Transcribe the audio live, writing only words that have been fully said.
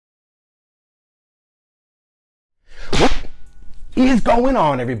is going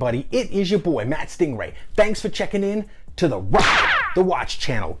on, everybody? It is your boy, Matt Stingray. Thanks for checking in to the Rock the Watch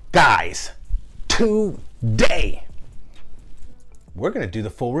channel. Guys, today, we're going to do the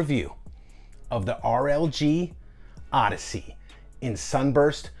full review of the RLG Odyssey in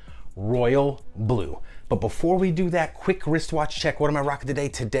Sunburst Royal Blue. But before we do that, quick wristwatch check. What am I rocking today?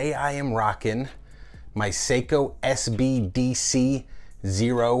 Today I am rocking my Seiko SBDC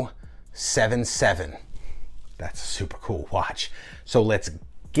 077. That's a super cool watch. So let's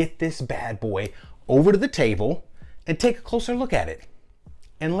get this bad boy over to the table and take a closer look at it.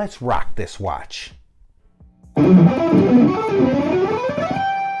 And let's rock this watch.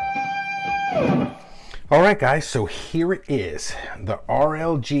 All right, guys, so here it is, the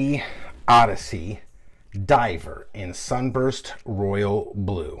RLG Odyssey Diver in Sunburst Royal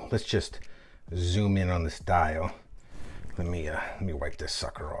Blue. Let's just zoom in on this dial. Let me wipe this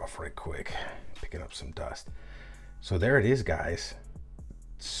sucker off right quick, picking up some dust. So there it is, guys.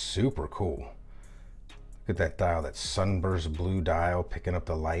 Super cool. Look at that dial, that Sunburst Blue dial, picking up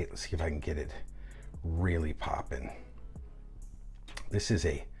the light. Let's see if I can get it really popping. This is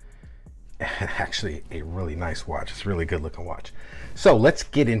actually a really nice watch. It's a really good looking watch. So let's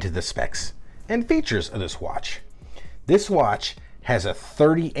get into the specs and features of this watch. This watch has a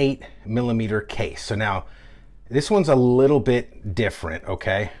 38mm case. So now this one's a little bit different,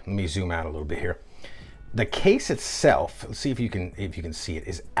 okay? Let me zoom out a little bit here. The case itself, let's see if you can see it,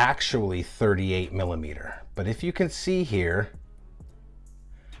 is actually 38mm. But if you can see here,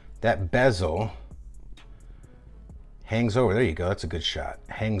 that bezel hangs over. There you go, that's a good shot.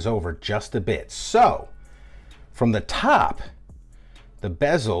 Hangs over just a bit. So from the top, the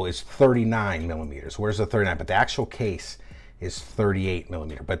bezel is 39mm. Where's the 39? But the actual case is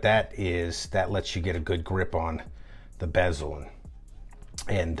 38mm. But that lets you get a good grip on the bezel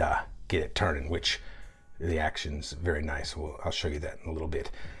and get it turning, which the action's very nice. Well, I'll show you that in a little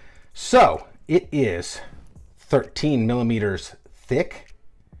bit. So it is 13mm thick.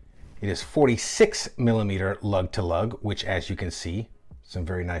 It is 46mm lug to lug, which, as you can see, some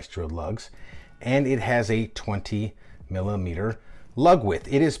very nice drilled lugs. And it has a 20mm lug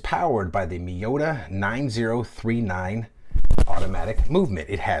width. It is powered by the Miyota 9039 automatic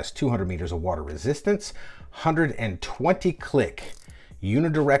movement. It has 200 meters of water resistance, 120 click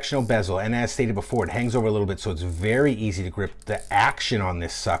unidirectional bezel, and as stated before, it hangs over a little bit, so it's very easy to grip. The action on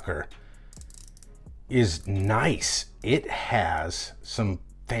this sucker is nice. It has some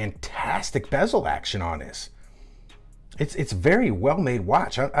fantastic bezel action on this. It's very well made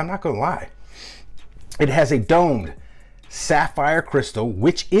watch. I'm not gonna lie. It has a domed sapphire crystal,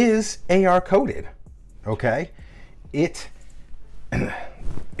 which is AR coated. Okay, it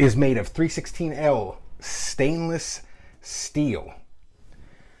is made of 316L stainless steel.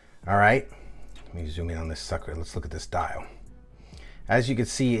 All right, let me zoom in on this sucker. Let's look at this dial. As you can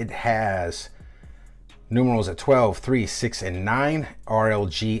see, it has numerals at 12, 3, 6, and 9.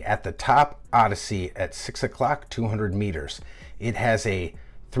 RLG at the top, Odyssey at 6 o'clock, 200 meters. It has a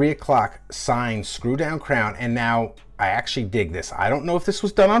 3 o'clock signed screw down crown. And now I actually dig this. I don't know if this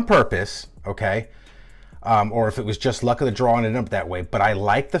was done on purpose, okay? Or if it was just luck of the draw and it ended up that way. But I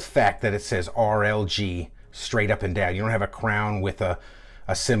like the fact that it says RLG straight up and down. You don't have a crown with a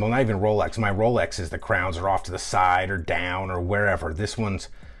symbol, not even Rolex. My Rolexes, the crowns are off to the side or down or wherever. This one's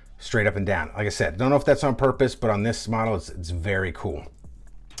straight up and down. Like I said, don't know if that's on purpose, but on this model, it's very cool.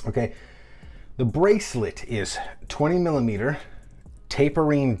 Okay, the bracelet is 20mm,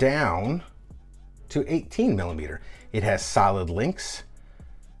 tapering down to 18mm. It has solid links,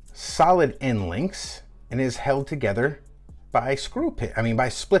 solid end links, and is held together by by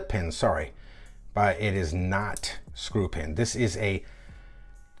split pins, sorry. But it is not screw pin. This is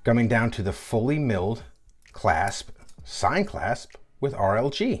coming down to the fully milled clasp, sign clasp with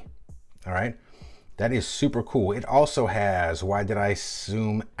RLG. All right, that is super cool. It also has, why did I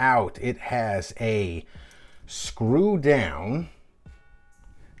zoom out? It has a screw down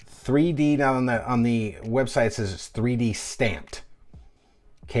 3D, now on the website it says it's 3D stamped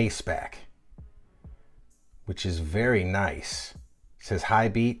case back, which is very nice. It says high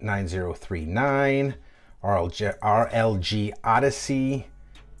beat 9039, RLG Odyssey,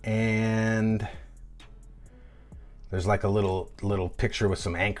 and there's like a little picture with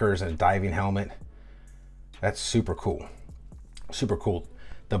some anchors and a diving helmet. That's super cool. Super cool.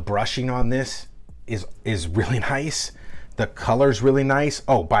 The brushing on this is really nice. The color's really nice.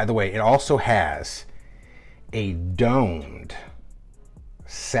 Oh, by the way, it also has a domed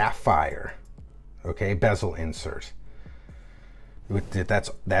sapphire, okay, bezel insert.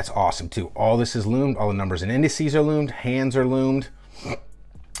 That's awesome too. All this is loomed. All the numbers and indices are loomed. Hands are loomed.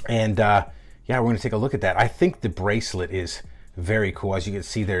 And yeah, we're going to take a look at that. I think the bracelet is Very cool. As you can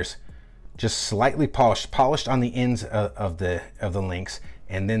see, there's just slightly polished on the ends of the links,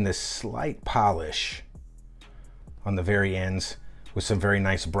 and then this slight polish on the very ends with some very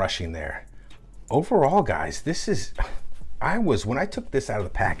nice brushing there. Overall, guys, this is, when I took this out of the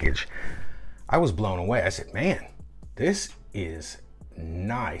package, I was blown away. I said, man, this is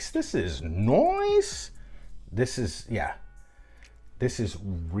nice. This is nice. This is, yeah, this is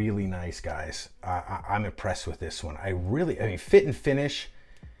really nice, guys. I'm impressed with this one. I mean, fit and finish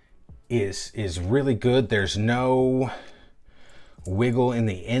is really good. There's no wiggle in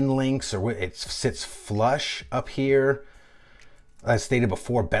the end links, or it sits flush up here. As stated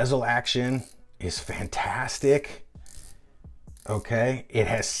before, bezel action is fantastic. Okay, it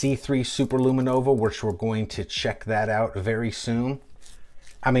has C3 Super Luminova, which we're going to check that out very soon.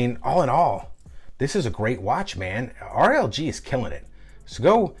 I mean, all in all, this is a great watch, man. RLG is killing it.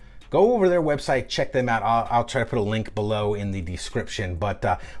 So go over their website, check them out. I'll try to put a link below in the description, but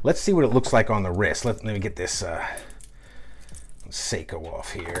let's see what it looks like on the wrist. Let me get this Seiko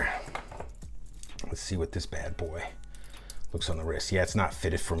off here. Let's see what this bad boy looks on the wrist. Yeah, it's not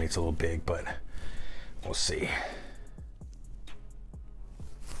fitted for me. It's a little big, but we'll see.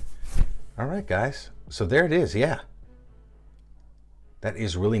 All right, guys. So there it is. Yeah, that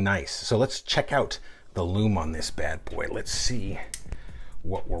is really nice. So let's check out the lume on this bad boy. Let's see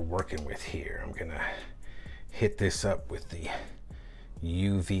what we're working with here. I'm gonna hit this up with the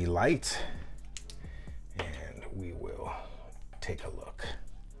UV light, and we will take a look.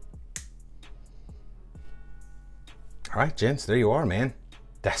 All right, gents, there you are, man.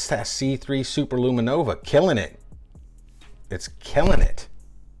 That's that C3 Super Luminova, killing it. It's killing it.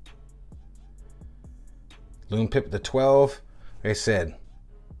 Lume pip at the 12. Like I said,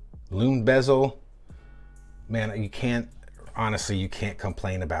 lume bezel. Man, you can't, honestly, you can't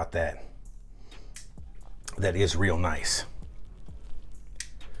complain about that. That is real nice.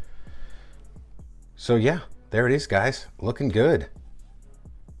 So yeah, there it is, guys. Looking good.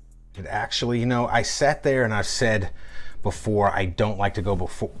 It actually, you know, I sat there and I've said before, I don't like to go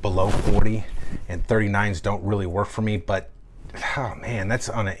below 40, and 39s don't really work for me, but oh man, that's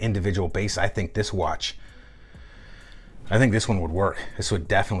on an individual basis. I think this watch, I think this one would work. This would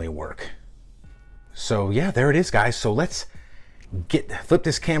definitely work. So yeah, there it is, guys. So let's flip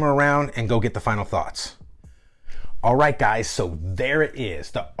this camera around and go get the final thoughts. All right, guys, so there it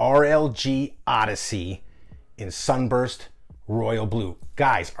is, the RLG Odyssey in Sunburst Royal Blue.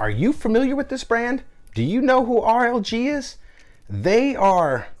 Guys, are you familiar with this brand? Do you know who RLG is?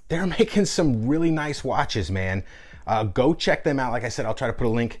 They're making some really nice watches, man. Go check them out. Like I said, I'll try to put a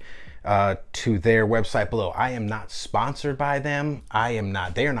link to their website below. I am not sponsored by them.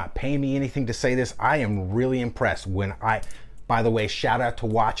 They are not paying me anything to say this. I am really impressed by the way, shout out to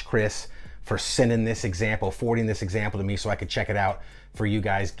Watch Chris for sending this example, forwarding this example to me so I could check it out for you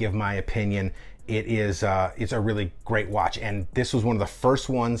guys, give my opinion. It's a really great watch. And this was one of the first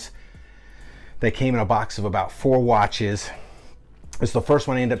ones. They came in a box of about 4 watches. It's the first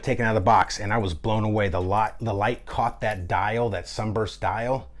one I ended up taking out of the box, and I was blown away. The light caught that dial, that sunburst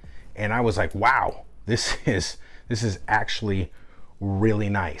dial, and I was like, wow, this is actually really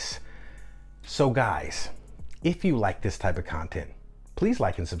nice. So guys, if you like this type of content, please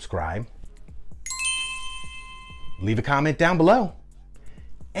like and subscribe. Leave a comment down below.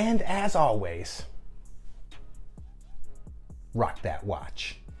 And as always, rock that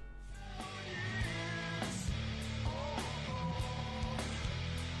watch.